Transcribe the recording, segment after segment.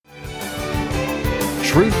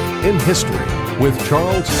Truth in History with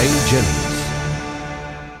Charles A. Jennings.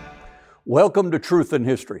 Welcome to Truth in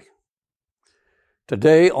History.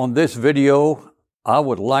 Today on this video, I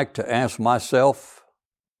would like to ask myself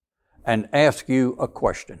and ask you a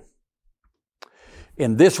question.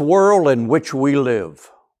 In this world in which we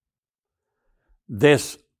live,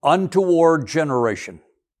 this untoward generation,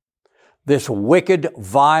 this wicked,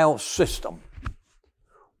 vile system,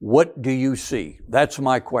 what do you see? That's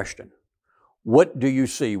my question. What do you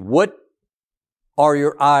see? What are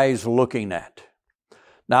your eyes looking at?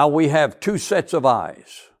 Now we have two sets of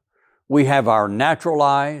eyes. We have our natural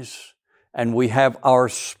eyes and we have our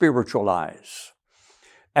spiritual eyes.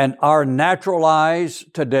 And our natural eyes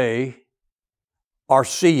today are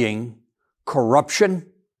seeing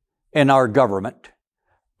corruption in our government,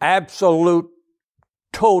 absolute,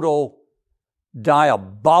 total,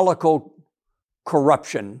 diabolical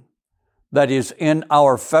corruption that is in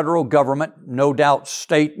our federal government, no doubt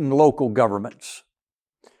state and local governments,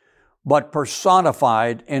 but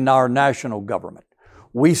personified in our national government.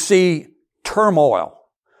 We see turmoil.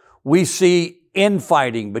 We see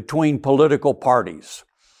infighting between political parties.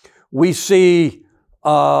 We see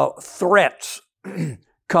threats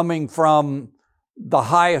coming from the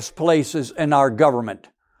highest places in our government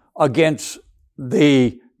against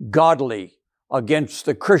the godly, against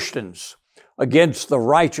the Christians, against the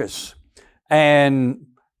righteous,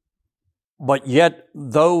 but yet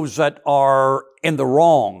those that are in the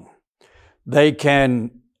wrong, they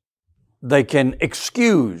can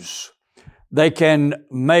excuse, they can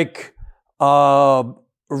make quote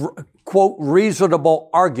reasonable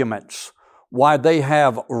arguments why they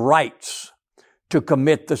have rights to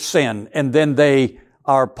commit the sin, and then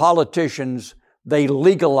our politicians, they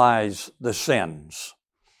legalize the sins.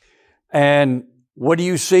 And what do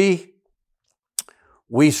you see?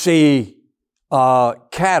 We see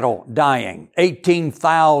cattle dying.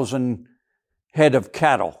 18,000 head of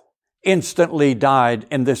cattle instantly died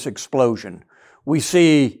in this explosion. We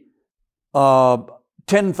see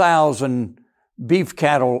 10,000 beef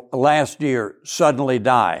cattle last year suddenly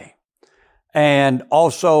die. And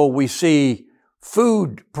also we see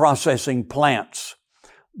food processing plants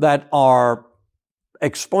that are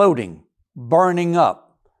exploding, burning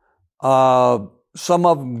up, some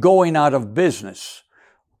of them going out of business.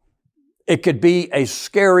 It could be a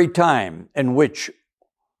scary time in which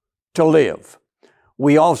to live.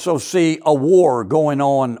 We also see a war going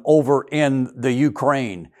on over in the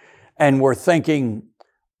Ukraine, and we're thinking,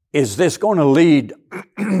 is this going to lead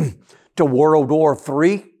to World War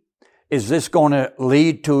III? Is this going to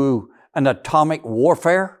lead to an atomic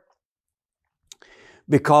warfare?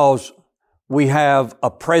 Because we have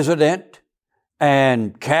a president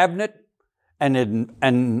and cabinet and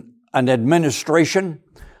an administration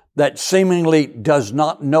that seemingly does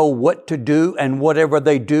not know what to do, and whatever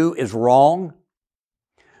they do is wrong.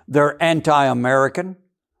 They're anti-American.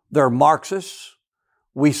 They're Marxists.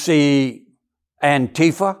 We see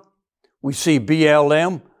Antifa. We see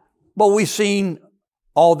BLM. But we've seen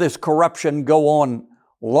all this corruption go on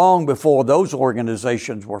long before those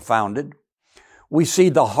organizations were founded. We see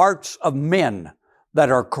the hearts of men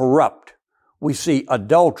that are corrupt. We see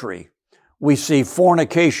adultery. We see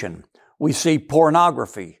fornication. We see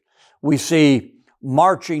pornography. We see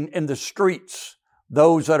marching in the streets,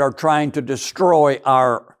 those that are trying to destroy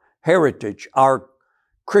our heritage, our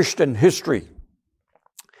Christian history,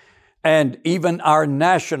 and even our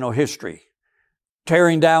national history,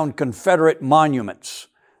 tearing down Confederate monuments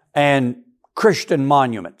and Christian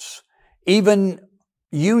monuments, even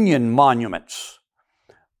Union monuments.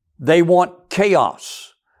 They want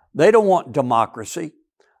chaos. They don't want democracy.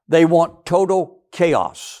 They want total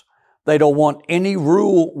chaos. They don't want any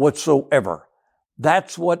rule whatsoever.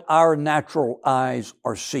 That's what our natural eyes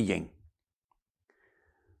are seeing.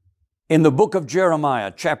 In the book of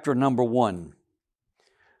Jeremiah, chapter number 1,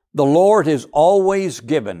 the Lord has always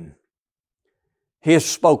given His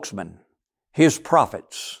spokesman, His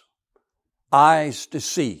prophets, eyes to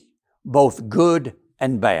see both good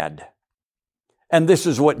and bad. And this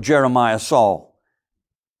is what Jeremiah saw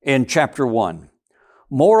in chapter 1.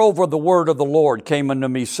 Moreover, the word of the Lord came unto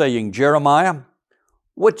me, saying, Jeremiah,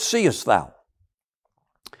 what seest thou?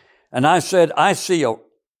 And I said, I see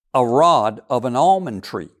a rod of an almond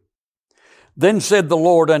tree. Then said the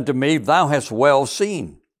Lord unto me, Thou hast well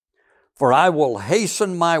seen, for I will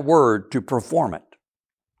hasten my word to perform it.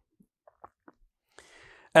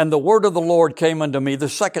 And the word of the Lord came unto me the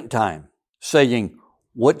second time, saying,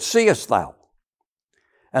 What seest thou?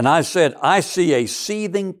 And I said, I see a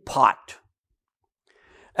seething pot,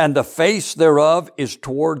 and the face thereof is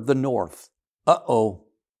toward the north.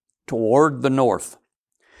 Toward the north.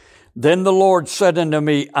 Then the Lord said unto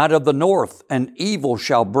me, out of the north an evil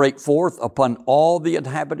shall break forth upon all the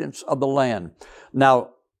inhabitants of the land.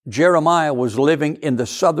 Now, Jeremiah was living in the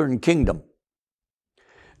southern kingdom,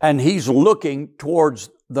 and he's looking towards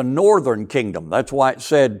the northern kingdom. That's why it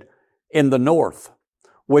said in the north,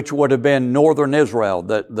 which would have been northern Israel,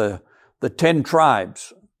 the 10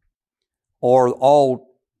 tribes, or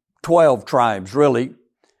all 12 tribes, really.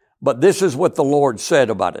 But this is what the Lord said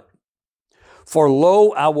about it. For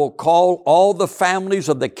lo, I will call all the families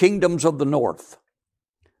of the kingdoms of the north,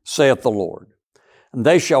 saith the Lord. And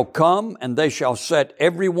they shall come, and they shall set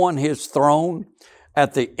every one his throne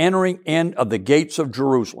at the entering in of the gates of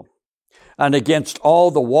Jerusalem, and against all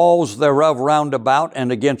the walls thereof round about,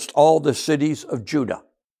 and against all the cities of Judah.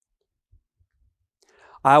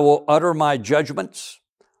 I will utter my judgments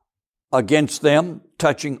against them,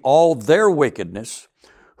 touching all their wickedness,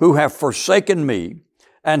 who have forsaken me,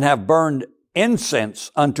 and have burned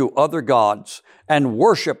incense unto other gods, and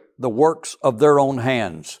worship the works of their own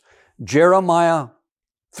hands. Jeremiah,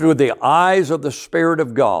 through the eyes of the Spirit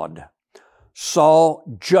of God, saw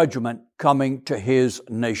judgment coming to his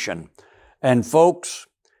nation. And folks,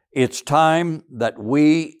 it's time that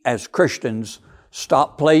we as Christians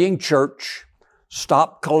stop playing church,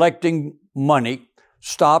 stop collecting money,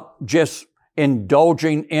 stop just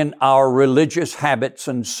indulging in our religious habits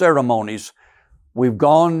and ceremonies. We've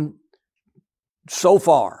gone so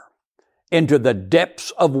far into the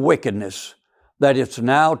depths of wickedness that it's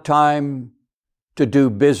now time to do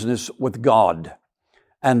business with God,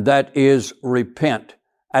 and that is repent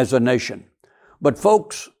as a nation. But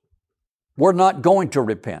folks, we're not going to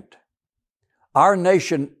repent. Our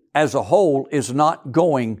nation as a whole is not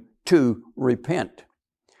going to repent.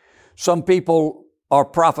 Some people are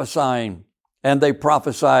prophesying, and they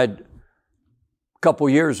prophesied a couple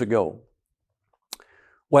years ago.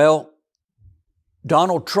 Well,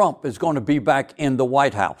 Donald Trump is going to be back in the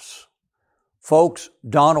White House. Folks,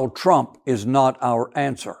 Donald Trump is not our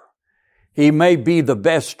answer. He may be the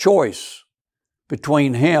best choice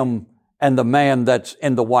between him and the man that's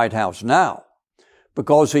in the White House now,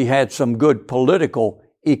 because he had some good political,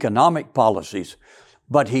 economic policies,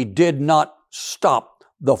 but he did not stop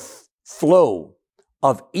the flow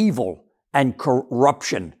of evil and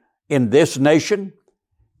corruption in this nation,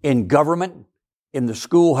 in government, in the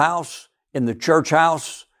schoolhouse, in the church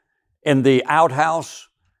house, in the outhouse,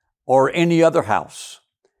 or any other house.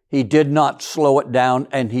 He did not slow it down,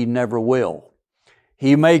 and he never will.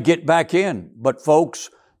 He may get back in, but folks,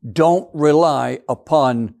 don't rely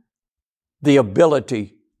upon the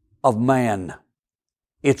ability of man.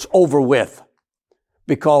 It's over with,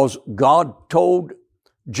 because God told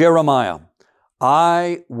Jeremiah,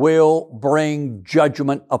 I will bring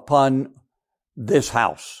judgment upon this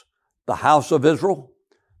house, the house of Israel,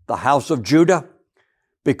 the house of Judah,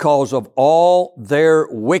 because of all their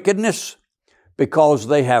wickedness, because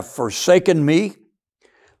they have forsaken me.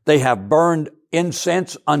 They have burned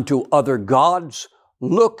incense unto other gods.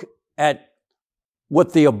 Look at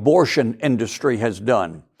what the abortion industry has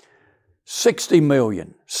done. 60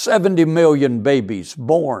 million, 70 million babies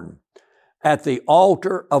born at the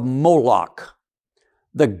altar of Moloch,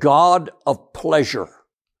 the god of pleasure,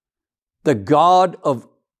 the god of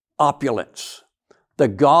opulence, the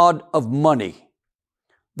god of money,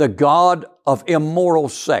 the god of immoral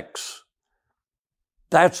sex.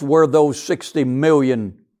 That's where those 60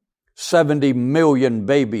 million, 70 million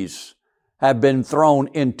babies have been thrown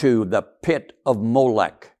into the pit of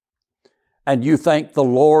Molech. And you think the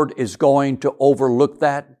Lord is going to overlook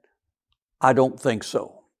that? I don't think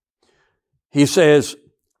so. He says,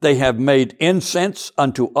 they have made incense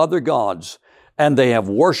unto other gods, and they have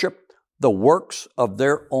worshiped the works of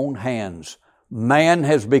their own hands. Man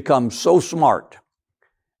has become so smart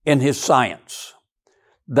in his science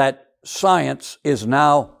that science is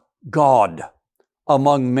now God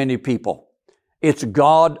among many people. It's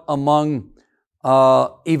God among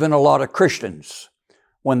even a lot of Christians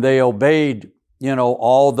when they obeyed,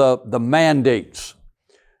 all the mandates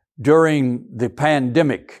during the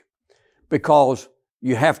pandemic, because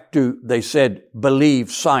you have to, they said, believe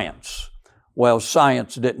science. Well,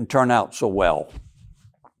 science didn't turn out so well.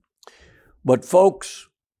 But folks,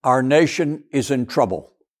 our nation is in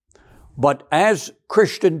trouble. But as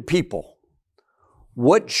Christian people,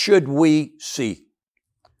 what should we see?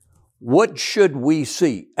 What should we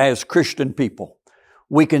see as Christian people?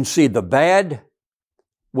 We can see the bad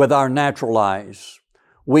with our natural eyes.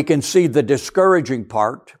 We can see the discouraging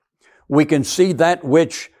part. We can see that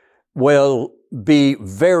which will be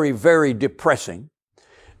very, very depressing.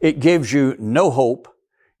 It gives you no hope.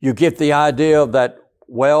 You get the idea that,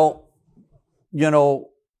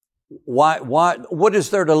 what is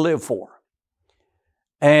there to live for?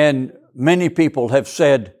 And many people have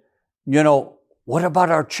said, what about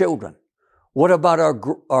our children? What about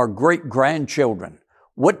our great-grandchildren?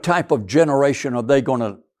 What type of generation are they going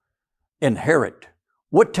to inherit?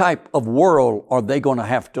 What type of world are they going to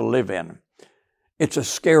have to live in? It's a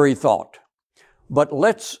scary thought. But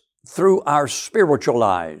let's, through our spiritual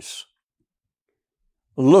eyes,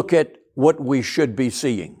 look at what we should be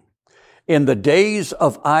seeing. In the days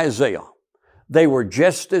of Isaiah, they were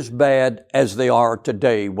just as bad as they are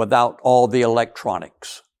today without all the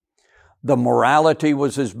electronics. The morality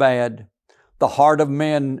was as bad. The heart of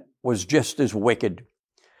men was just as wicked.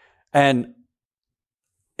 And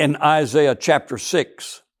in Isaiah chapter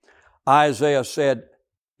 6, Isaiah said,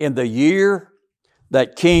 in the year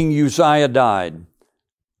that King Uzziah died,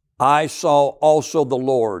 I saw also the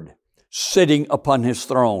Lord sitting upon his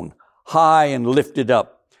throne, high and lifted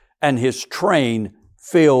up, and his train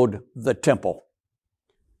filled the temple.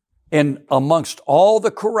 In amongst all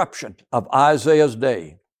the corruption of Isaiah's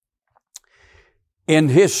day, in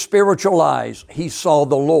his spiritual eyes, he saw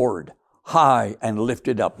the Lord high and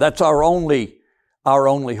lifted up. That's our only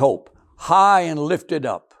hope. High and lifted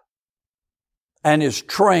up. And his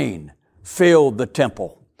train filled the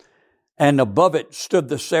temple. And above it stood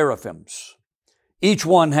the seraphims. Each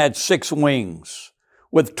one had 6 wings.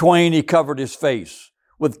 With twain he covered his face.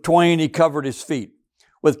 With twain he covered his feet.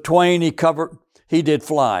 With twain he did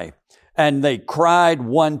fly. And they cried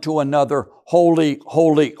one to another, Holy,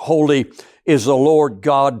 holy, holy is the Lord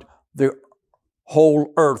God. The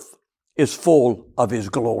whole earth is full of his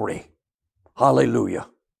glory. Hallelujah.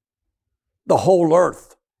 The whole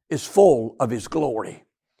earth is full of his glory.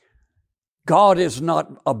 God has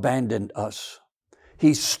not abandoned us.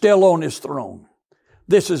 He's still on his throne.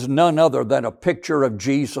 This is none other than a picture of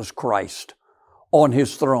Jesus Christ on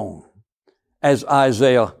his throne, as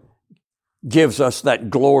Isaiah gives us that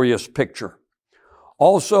glorious picture.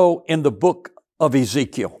 Also in the book of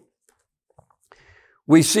Ezekiel,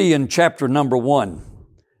 we see in chapter number 1,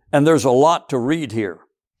 and there's a lot to read here,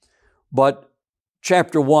 but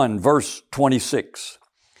chapter 1, verse 26,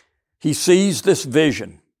 he sees this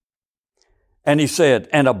vision, and he said,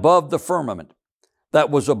 and above the firmament that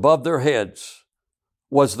was above their heads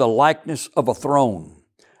was the likeness of a throne,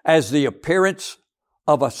 as the appearance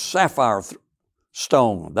of a sapphire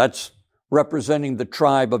stone. That's representing the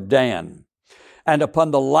tribe of Dan. And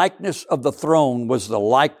upon the likeness of the throne was the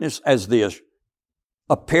likeness as the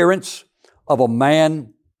appearance of a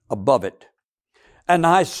man above it. And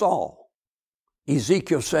I saw,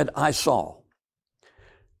 Ezekiel said, I saw,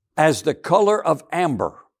 as the color of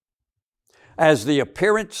amber, as the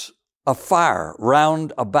appearance of fire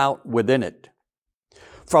round about within it,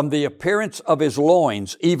 from the appearance of his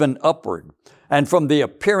loins even upward, and from the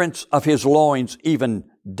appearance of his loins even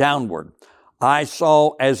downward. I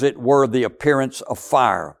saw as it were the appearance of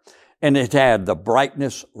fire, and it had the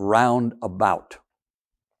brightness round about.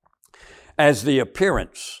 As the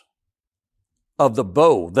appearance of the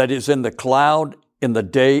bow that is in the cloud in the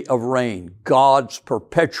day of rain, God's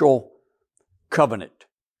perpetual covenant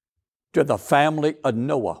to the family of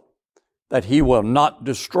Noah, that he will not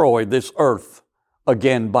destroy this earth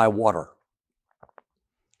again by water.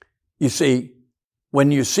 You see,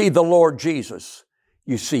 when you see the Lord Jesus,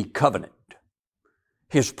 you see covenant,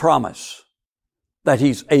 his promise that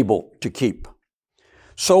he's able to keep.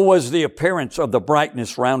 So was the appearance of the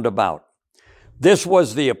brightness round about. This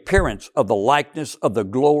was the appearance of the likeness of the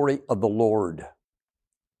glory of the Lord.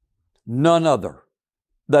 None other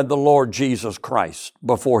than the Lord Jesus Christ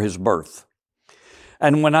before his birth.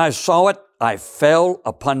 And when I saw it, I fell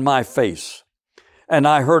upon my face, and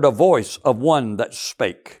I heard a voice of one that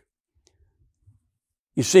spake.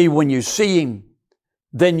 You see, when you see him,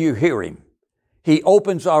 then you hear him. He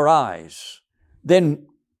opens our eyes. Then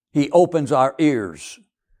he opens our ears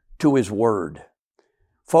to his word.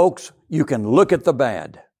 Folks, you can look at the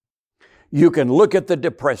bad. You can look at the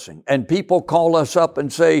depressing. And people call us up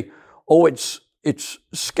and say, oh, it's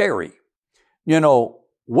scary. You know,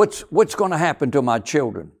 what's going to happen to my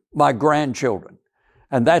children, my grandchildren?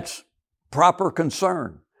 And that's proper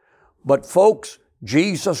concern. But folks,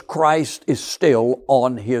 Jesus Christ is still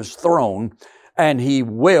on his throne, and he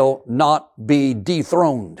will not be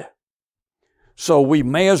dethroned. So we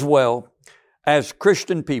may as well, as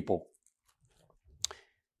Christian people,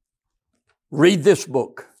 read this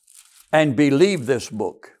book and believe this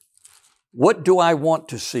book. What do I want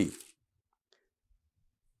to see?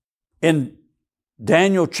 In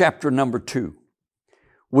Daniel chapter number 2,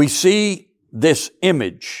 we see this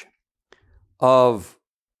image of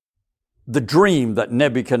the dream that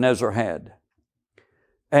Nebuchadnezzar had.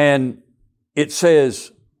 And it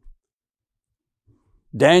says,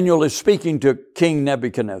 Daniel is speaking to King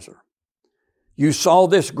Nebuchadnezzar. You saw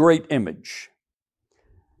this great image.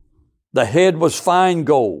 The head was fine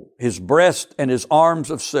gold, his breast and his arms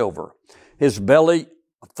of silver, his belly,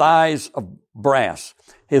 thighs of brass,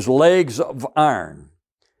 his legs of iron.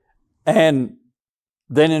 And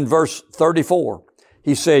then in verse 34,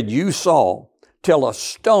 he said, you saw till a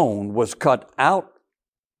stone was cut out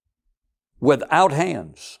without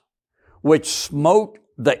hands, which smote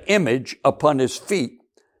the image upon his feet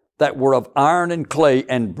that were of iron and clay,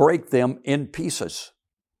 and brake them in pieces.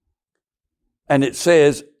 And it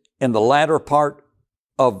says in the latter part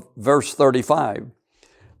of verse 35,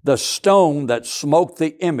 the stone that smote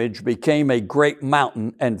the image became a great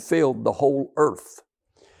mountain and filled the whole earth.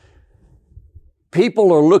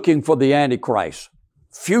 People are looking for the Antichrist.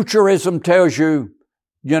 Futurism tells you,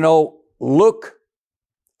 look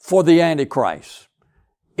for the Antichrist.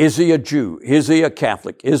 Is he a Jew? Is he a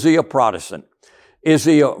Catholic? Is he a Protestant? Is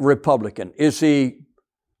he a Republican? Is he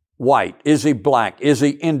white? Is he black? Is he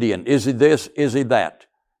Indian? Is he this? Is he that?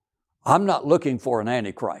 I'm not looking for an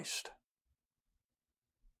Antichrist.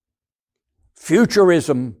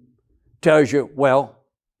 Futurism tells you, well,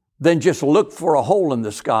 then just look for a hole in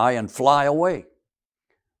the sky and fly away.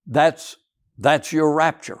 That's your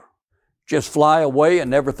rapture. Just fly away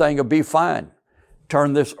and everything will be fine.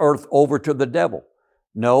 Turn this earth over to the devil.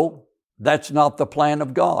 No, that's not the plan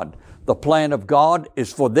of God. The plan of God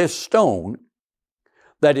is for this stone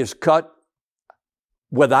that is cut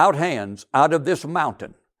without hands out of this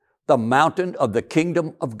mountain, the mountain of the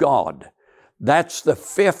kingdom of God. That's the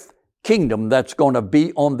fifth kingdom that's going to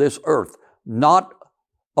be on this earth, not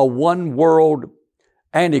a one world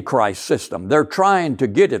Antichrist system. They're trying to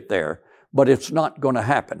get it there, but it's not going to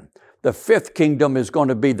happen. The fifth kingdom is going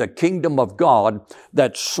to be the kingdom of God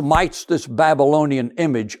that smites this Babylonian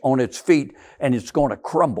image on its feet, and it's going to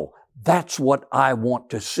crumble. That's what I want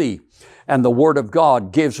to see. And the Word of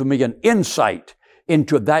God gives me an insight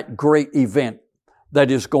into that great event that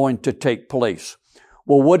is going to take place.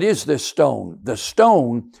 Well, what is this stone? The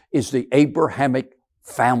stone is the Abrahamic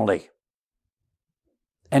family.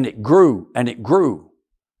 And it grew and it grew.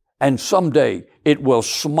 And someday it will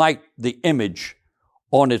smite the image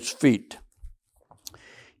on its feet.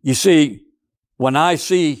 You see, when I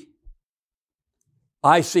see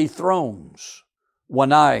thrones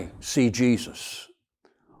when I see Jesus.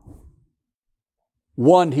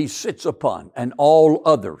 One he sits upon, and all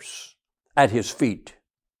others at his feet.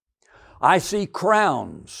 I see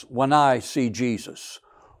crowns when I see Jesus,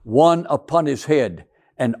 one upon his head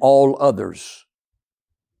and all others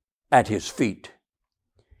at his feet.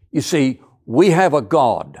 You see, we have a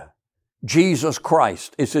God, Jesus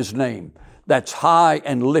Christ is his name, that's high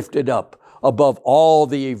and lifted up above all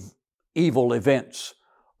the evil events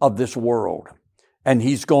of this world. And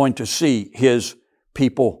he's going to see his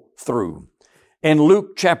people through. In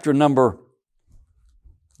Luke chapter number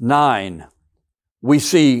 9, we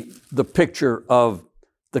see the picture of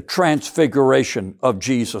the transfiguration of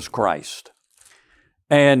Jesus Christ.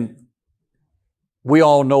 And we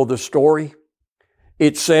all know the story.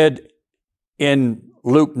 It said in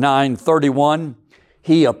Luke 9:31,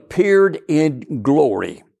 he appeared in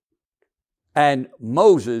glory, and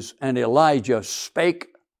Moses and Elijah spake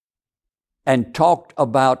and talked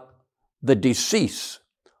about the decease,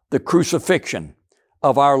 the crucifixion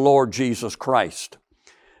of our Lord Jesus Christ.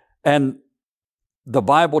 And the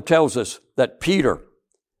Bible tells us that Peter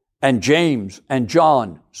and James and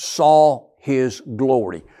John saw his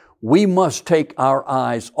glory. We must take our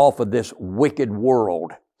eyes off of this wicked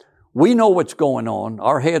world. We know what's going on.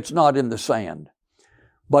 Our head's not in the sand.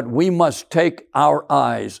 But we must take our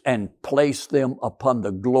eyes and place them upon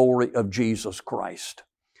the glory of Jesus Christ.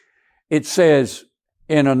 It says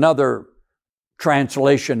in another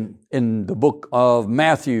translation in the book of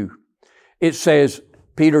Matthew, it says,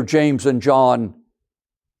 Peter, James, and John,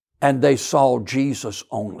 and they saw Jesus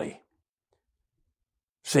only.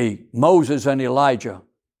 See, Moses and Elijah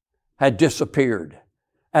had disappeared,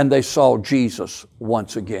 and they saw Jesus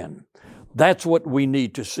once again. That's what we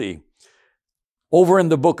need to see. Over in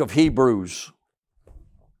the book of Hebrews,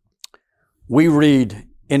 we read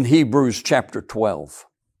in Hebrews chapter 12,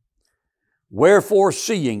 wherefore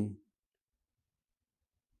seeing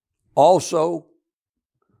also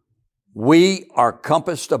we are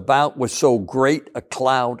compassed about with so great a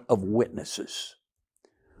cloud of witnesses.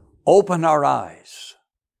 Open our eyes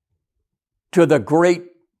to the great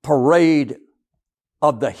parade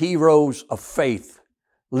of the heroes of faith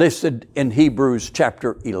listed in Hebrews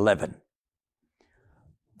chapter 11.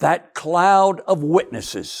 That cloud of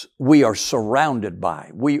witnesses we are surrounded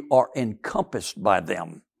by. We are encompassed by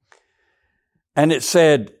them. And it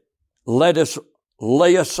said, let us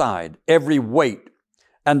lay aside every weight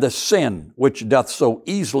and the sin which doth so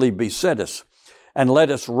easily beset us, and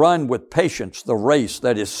let us run with patience the race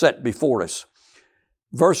that is set before us.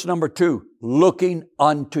 Verse number 2, looking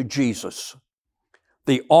unto Jesus,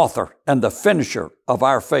 the author and the finisher of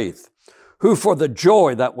our faith, who for the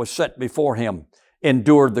joy that was set before him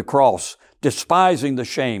endured the cross, despising the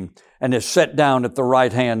shame, and is set down at the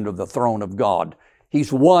right hand of the throne of God.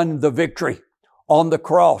 He's won the victory. On the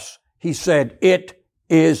cross, he said, it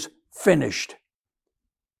is finished.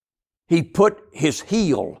 He put his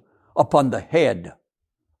heel upon the head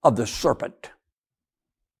of the serpent.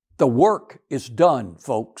 The work is done,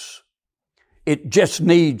 folks. It just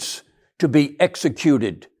needs to be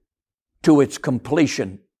executed to its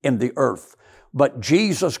completion in the earth. But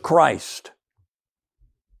Jesus Christ,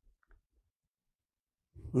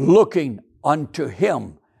 looking unto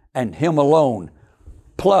him and him alone,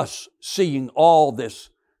 plus seeing all this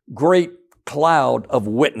great cloud of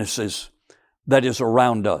witnesses that is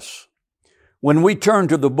around us. When we turn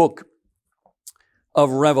to the book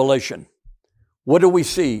of Revelation, what do we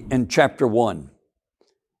see in chapter 1?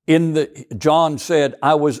 John said,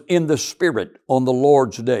 I was in the Spirit on the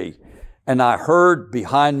Lord's day, and I heard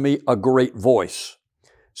behind me a great voice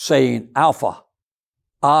saying, Alpha,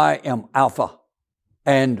 I am Alpha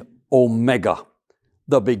and Omega,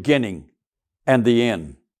 the beginning and the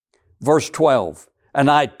end. Verse 12, and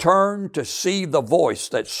I turned to see the voice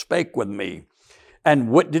that spake with me. And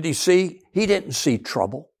what did he see? He didn't see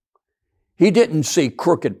trouble. He didn't see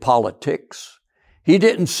crooked politics. He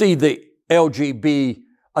didn't see the LGBT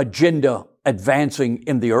agenda advancing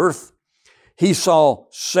in the earth. He saw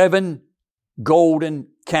 7 golden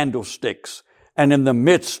candlesticks, and in the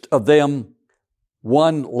midst of them,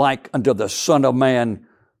 one like unto the Son of Man,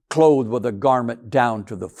 clothed with a garment down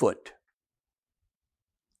to the foot.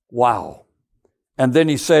 Wow. And then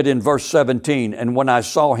he said in verse 17, and when I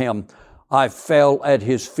saw him, I fell at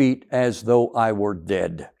his feet as though I were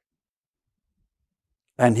dead.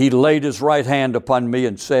 And he laid his right hand upon me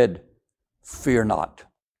and said, fear not.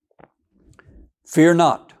 Fear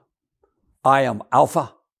not. I am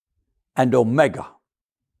Alpha and Omega.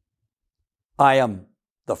 I am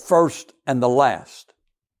the first and the last.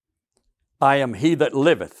 I am he that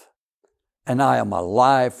liveth, and I am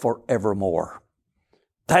alive forevermore.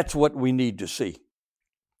 That's what we need to see.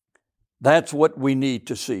 That's what we need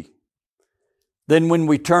to see. Then when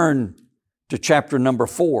we turn to chapter number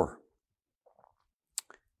 4,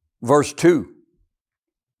 verse 2,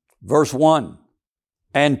 verse 1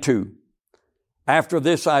 and 2. After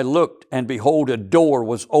this I looked, and behold, a door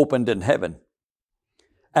was opened in heaven,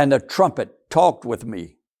 and a trumpet talked with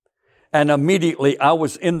me. And immediately I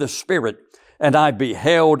was in the Spirit, and I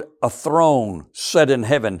beheld a throne set in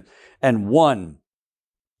heaven, and one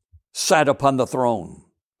sat upon the throne.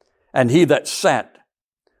 And he that sat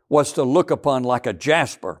was to look upon like a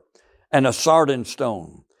jasper and a sardine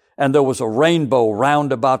stone. And there was a rainbow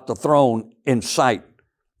round about the throne in sight,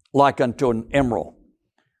 like unto an emerald.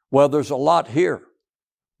 Well, there's a lot here.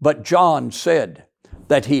 But John said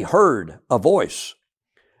that he heard a voice.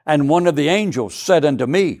 And one of the angels said unto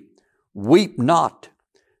me, weep not.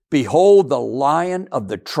 Behold, the Lion of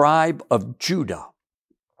the tribe of Judah,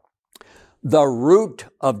 the root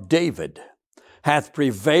of David, hath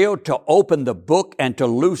prevailed to open the book and to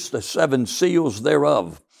loose the 7 seals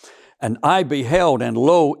thereof. And I beheld, and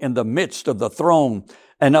lo, in the midst of the throne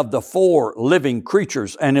and of the 4 living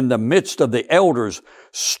creatures, and in the midst of the elders,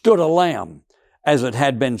 stood a lamb, as it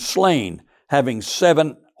had been slain, having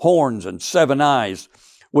 7 horns and 7 eyes,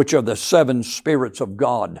 which are the 7 spirits of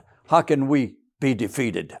God. How can we be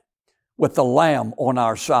defeated? With the Lamb on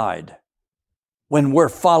our side, when we're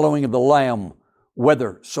following the Lamb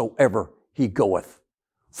whithersoever he goeth.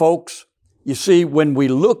 Folks, you see, when we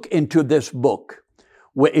look into this book,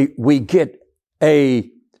 we get a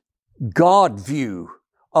God view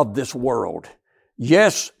of this world.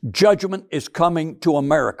 Yes, judgment is coming to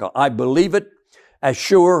America. I believe it as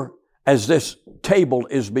sure as this table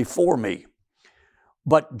is before me.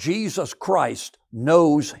 But Jesus Christ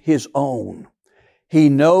knows his own. He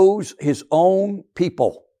knows his own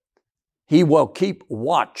people. He will keep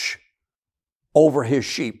watch over his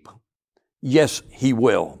sheep. Yes, he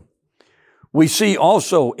will. We see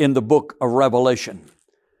also in the book of Revelation,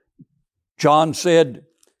 John said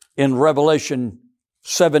in Revelation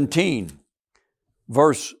 17,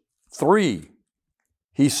 verse 3,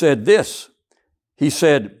 he said this. He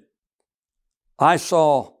said, I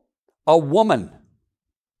saw a woman,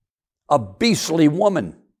 a beastly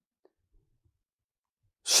woman,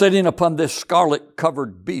 sitting upon this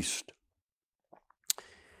scarlet-covered beast.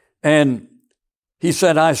 And He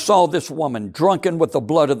said, I saw this woman drunken with the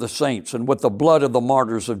blood of the saints and with the blood of the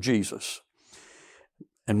martyrs of Jesus.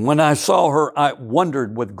 And when I saw her, I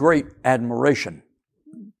wondered with great admiration.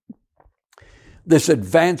 This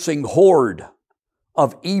advancing horde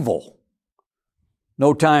of evil.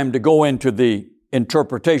 No time to go into the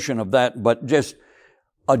interpretation of that, but just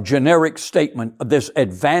a generic statement of this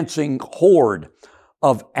advancing horde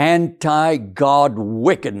of anti-God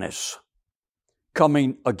wickedness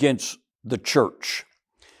coming against the church.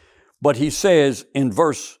 But he says in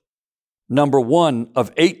verse number 1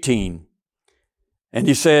 of 18, and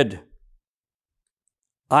he said,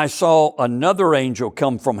 I saw another angel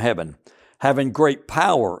come from heaven, having great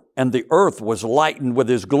power, and the earth was lightened with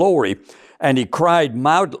his glory. And he cried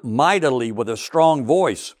mightily with a strong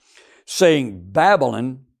voice, saying,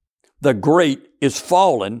 Babylon the great is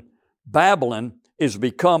fallen. Babylon is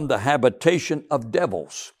become the habitation of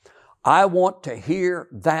devils. I want to hear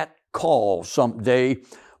that call someday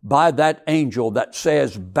by that angel that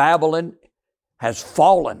says Babylon has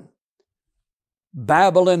fallen.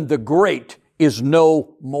 Babylon the great is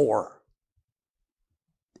no more.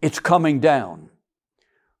 It's coming down.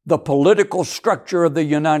 The political structure of the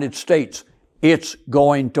United States, it's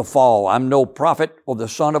going to fall. I'm no prophet or the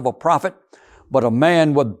son of a prophet, but a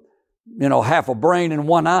man with, half a brain and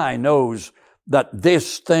one eye knows that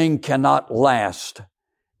this thing cannot last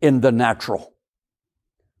in the natural.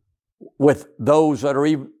 With those that are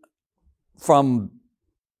even from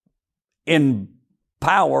in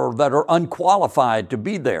power that are unqualified to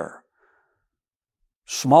be there.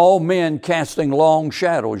 Small men casting long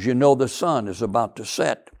shadows, the sun is about to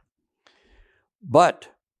set. But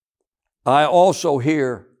I also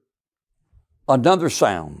hear another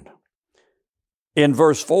sound in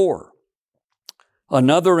verse 4.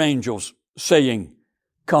 Another angel saying,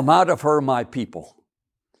 Come out of her, my people,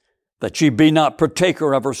 that ye be not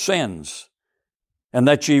partaker of her sins, and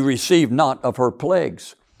that ye receive not of her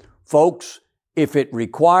plagues. Folks, if it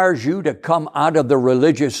requires you to come out of the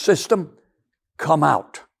religious system, come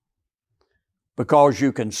out. Because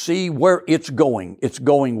you can see where it's going. It's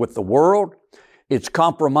going with the world. It's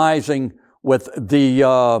compromising with the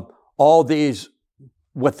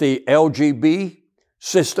with the LGBT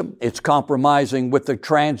system. It's compromising with the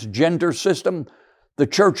transgender system. The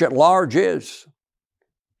church at large is.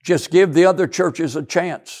 Just give the other churches a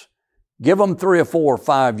chance. Give them 3 or 4 or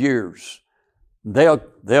 5 years.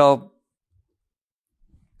 They'll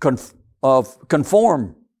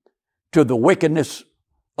conform to the wickedness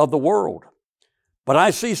of the world. But I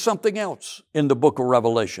see something else in the book of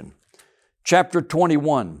Revelation. Chapter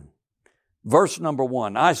 21, verse number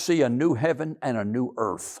 1. I see a new heaven and a new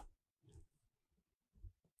earth.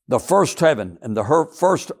 The first heaven and the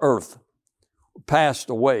first earth passed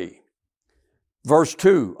away. Verse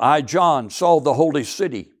 2, I, John, saw the holy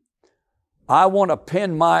city. I want to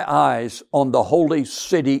pin my eyes on the holy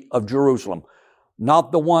city of Jerusalem,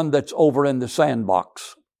 not the one that's over in the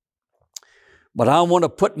sandbox. But I want to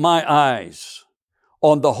put my eyes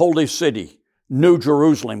on the holy city, New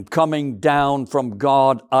Jerusalem, coming down from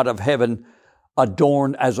God out of heaven,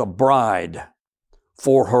 adorned as a bride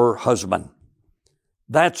for her husband.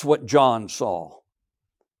 That's what John saw.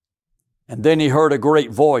 And then he heard a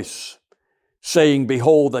great voice saying,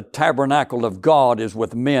 Behold, the tabernacle of God is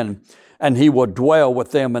with men, and he will dwell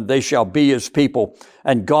with them, and they shall be his people,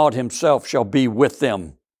 and God himself shall be with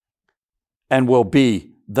them, and will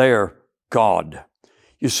be their God.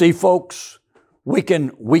 You see, folks, we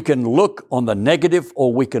can look on the negative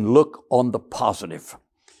or we can look on the positive.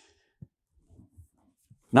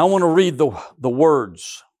 Now I want to read the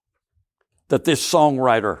words that this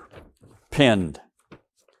songwriter penned.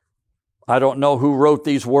 I don't know who wrote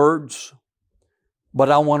these words, but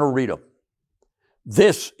I want to read them.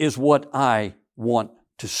 This is what I want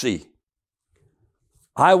to see.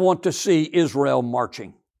 I want to see Israel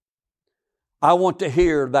marching. I want to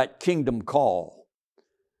hear that kingdom call.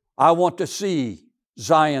 I want to see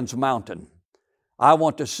Zion's mountain. I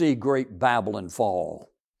want to see great Babylon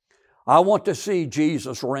fall. I want to see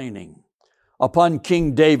Jesus reigning upon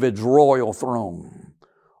King David's royal throne.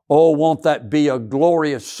 Oh, won't that be a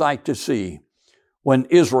glorious sight to see when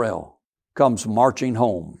Israel comes marching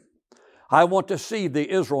home. I want to see the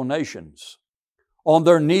Israel nations on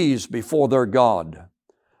their knees before their God.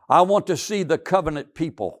 I want to see the covenant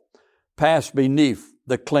people pass beneath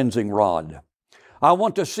the cleansing rod. I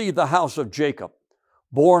want to see the house of Jacob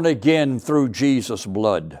born again through Jesus'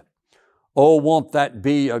 blood. Oh, won't that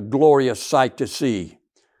be a glorious sight to see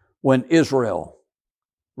when Israel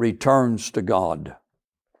returns to God.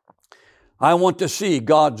 I want to see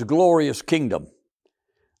God's glorious kingdom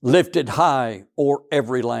lifted high o'er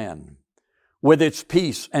every land, with its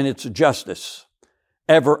peace and its justice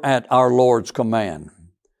ever at our Lord's command.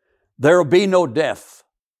 There will be no death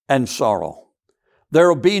and sorrow. There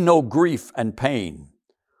will be no grief and pain.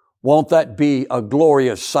 Won't that be a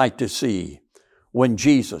glorious sight to see when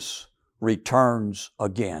Jesus returns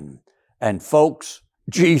again? And folks,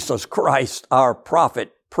 Jesus Christ, our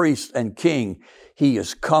prophet, priest, and king, He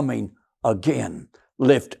is coming again.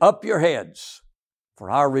 Lift up your heads,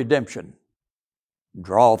 for our redemption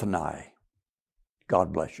draweth nigh.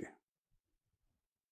 God bless you.